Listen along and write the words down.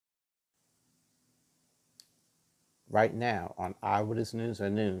right now on Eyewitness News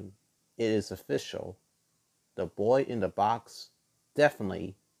at noon. It is official. The boy in the box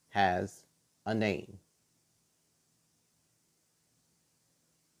definitely has a name.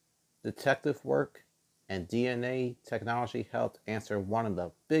 Detective work and DNA technology helped answer one of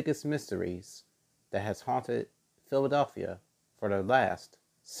the biggest mysteries that has haunted Philadelphia for the last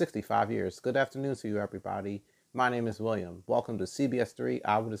 65 years. Good afternoon to you, everybody. My name is William. Welcome to CBS 3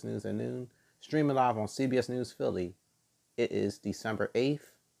 Eyewitness News at noon, streaming live on CBS News Philly. It is December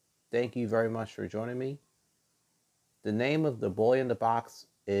 8th. Thank you very much for joining me. The name of the boy in the box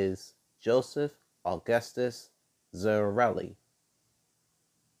is Joseph Augustus Zarelli.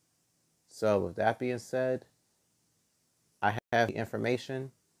 So with that being said, I have the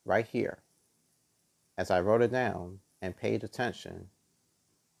information right here as I wrote it down and paid attention.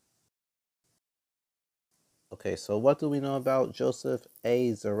 Okay, so what do we know about Joseph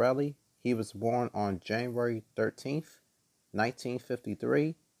A. Zarelli? He was born on January 13th,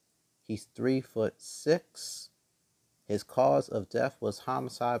 1953. He's 3'6". His cause of death was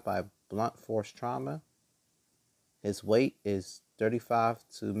homicide by blunt force trauma. His weight is 35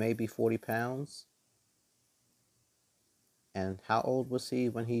 to maybe 40 pounds. And how old was he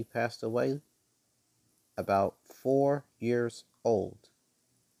when he passed away? About 4 years old.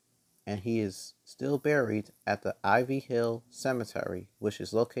 And he is still buried at the Ivy Hill Cemetery, which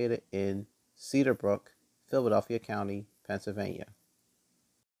is located in Cedar Brook, Philadelphia County, Pennsylvania.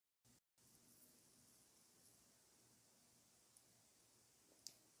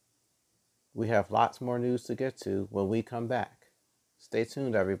 We have lots more news to get to when we come back. Stay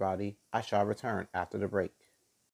tuned, everybody. I shall return after the break.